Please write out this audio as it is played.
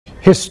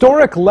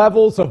Historic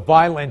levels of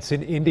violence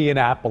in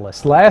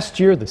Indianapolis.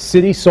 Last year, the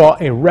city saw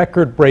a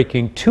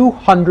record-breaking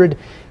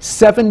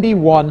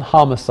 271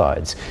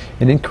 homicides.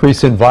 An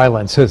increase in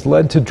violence has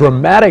led to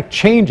dramatic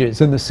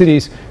changes in the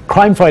city's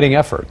crime-fighting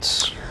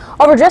efforts.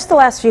 Over just the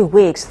last few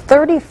weeks,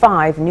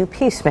 35 new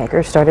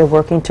peacemakers started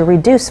working to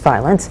reduce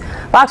violence.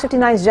 Fox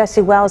 59's Jesse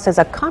Wells has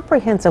a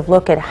comprehensive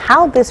look at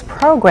how this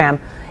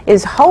program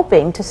is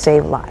hoping to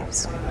save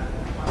lives.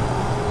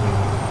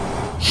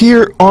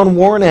 Here on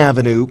Warren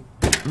Avenue,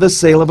 the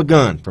sale of a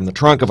gun from the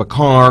trunk of a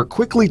car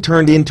quickly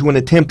turned into an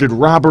attempted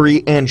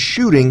robbery and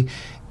shooting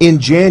in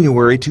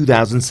January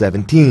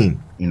 2017.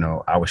 You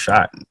know, I was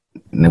shot,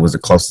 and it was the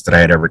closest that I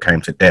had ever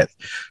came to death.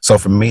 So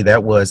for me,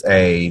 it was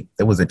a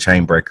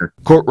chain breaker.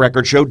 Court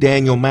records show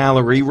Daniel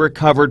Mallory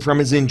recovered from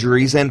his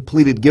injuries and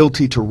pleaded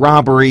guilty to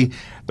robbery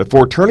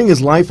before turning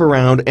his life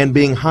around and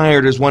being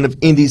hired as one of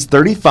Indy's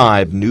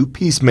 35 new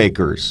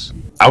peacemakers.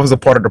 I was a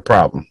part of the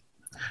problem,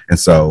 and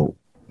so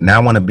now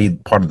I want to be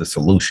part of the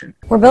solution.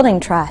 We're building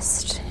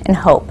trust and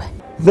hope.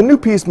 The new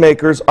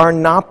peacemakers are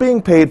not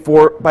being paid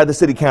for by the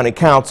City County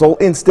Council.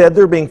 Instead,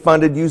 they're being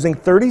funded using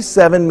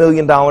 $37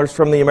 million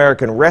from the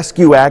American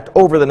Rescue Act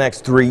over the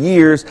next 3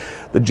 years.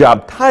 The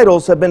job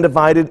titles have been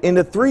divided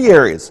into 3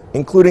 areas,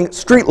 including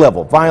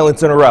street-level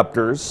violence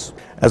interrupters,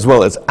 as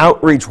well as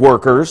outreach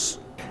workers,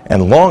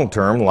 and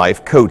long-term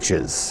life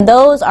coaches.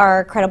 Those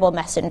are credible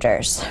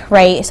messengers,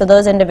 right? So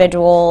those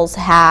individuals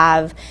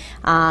have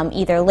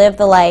either lived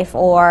the life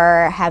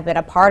or have been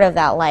a part of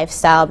that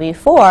lifestyle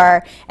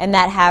before and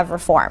that have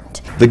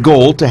reformed. The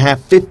goal to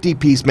have 50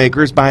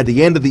 peacemakers by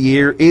the end of the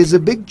year is a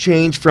big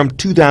change from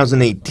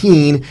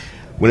 2018,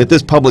 when at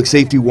this public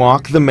safety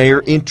walk, the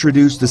mayor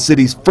introduced the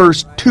city's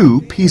first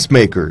 2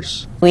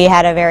 peacemakers. We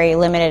had a very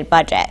limited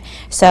budget,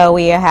 so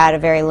we had a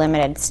very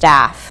limited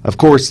staff. Of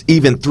course,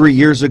 even 3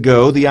 years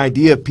ago, the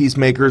idea of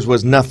peacemakers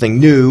was nothing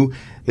new.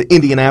 The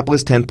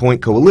Indianapolis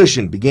 10-Point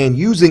Coalition began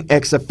using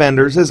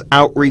ex-offenders as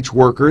outreach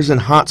workers in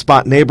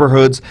hotspot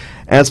neighborhoods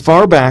as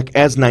far back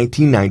as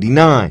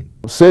 1999.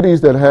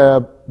 Cities that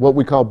have what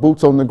we call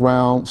boots on the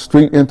ground,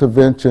 street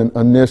intervention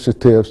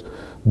initiatives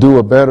do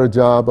a better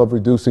job of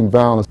reducing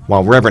violence.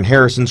 While Reverend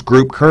Harrison's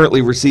group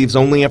currently receives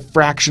only a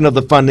fraction of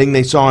the funding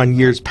they saw in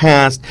years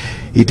past,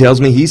 he tells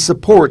me he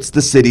supports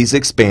the city's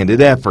expanded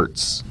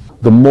efforts.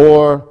 The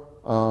more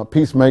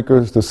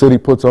peacemakers the city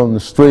puts on the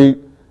street,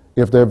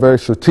 if they're very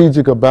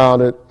strategic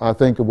about it, I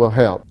think it will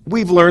help.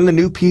 We've learned the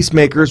new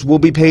peacemakers will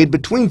be paid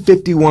between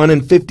 $51,000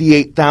 and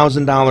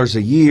 $58,000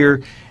 a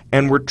year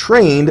and were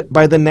trained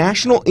by the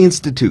National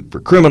Institute for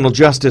Criminal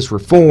Justice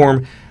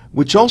Reform,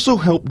 which also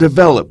helped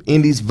develop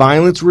Indy's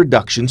violence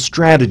reduction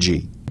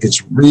strategy.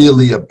 It's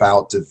really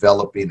about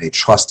developing a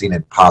trusting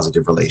and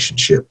positive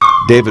relationship.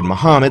 David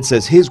Muhammad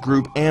says his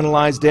group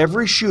analyzed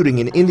every shooting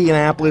in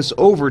Indianapolis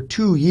over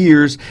 2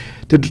 years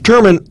to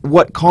determine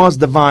what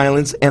caused the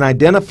violence and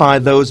identify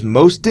those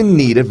most in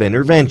need of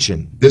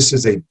intervention. This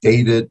is a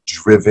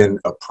data-driven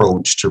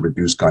approach to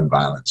reduce gun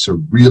violence,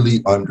 so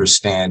really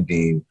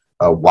understanding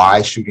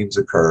why shootings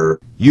occur.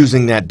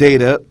 Using that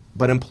data,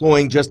 but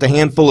employing just a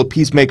handful of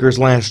peacemakers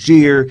last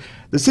year,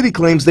 the city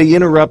claims they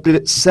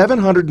interrupted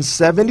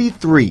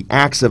 773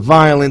 acts of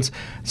violence,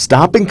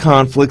 stopping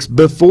conflicts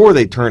before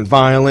they turned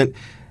violent.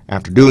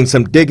 After doing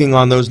some digging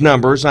on those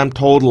numbers, I'm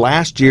told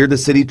last year the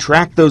city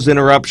tracked those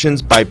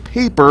interruptions by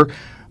paper.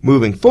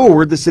 Moving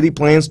forward, the city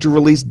plans to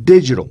release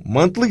digital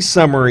monthly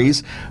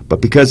summaries,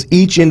 but because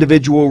each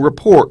individual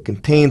report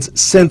contains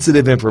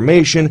sensitive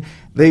information,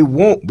 they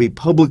won't be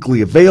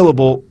publicly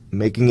available,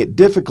 making it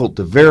difficult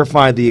to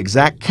verify the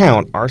exact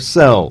count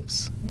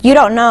ourselves. You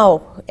don't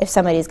know if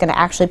somebody's going to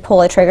actually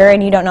pull a trigger,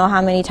 and you don't know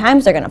how many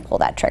times they're going to pull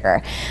that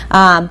trigger.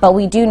 But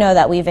we do know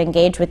that we've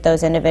engaged with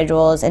those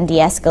individuals and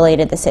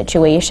de-escalated the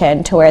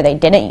situation to where they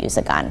didn't use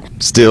a gun.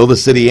 Still, the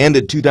city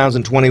ended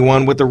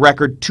 2021 with a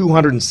record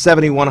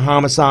 271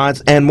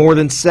 homicides and more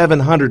than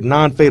 700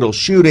 non-fatal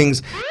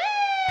shootings.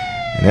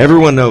 And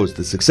everyone knows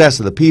the success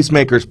of the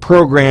Peacemakers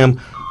program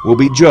will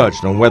be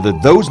judged on whether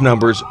those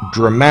numbers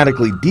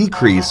dramatically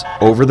decrease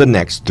over the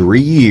next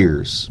 3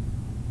 years.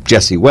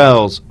 Jesse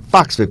Wells,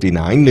 Fox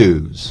 59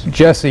 News.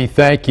 Jesse,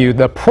 thank you.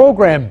 The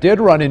program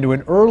did run into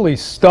an early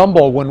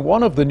stumble when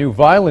one of the new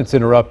violence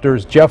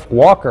interrupters, Jeff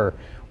Walker,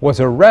 was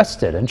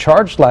arrested and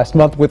charged last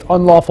month with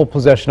unlawful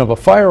possession of a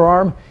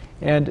firearm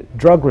and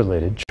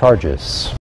drug-related charges.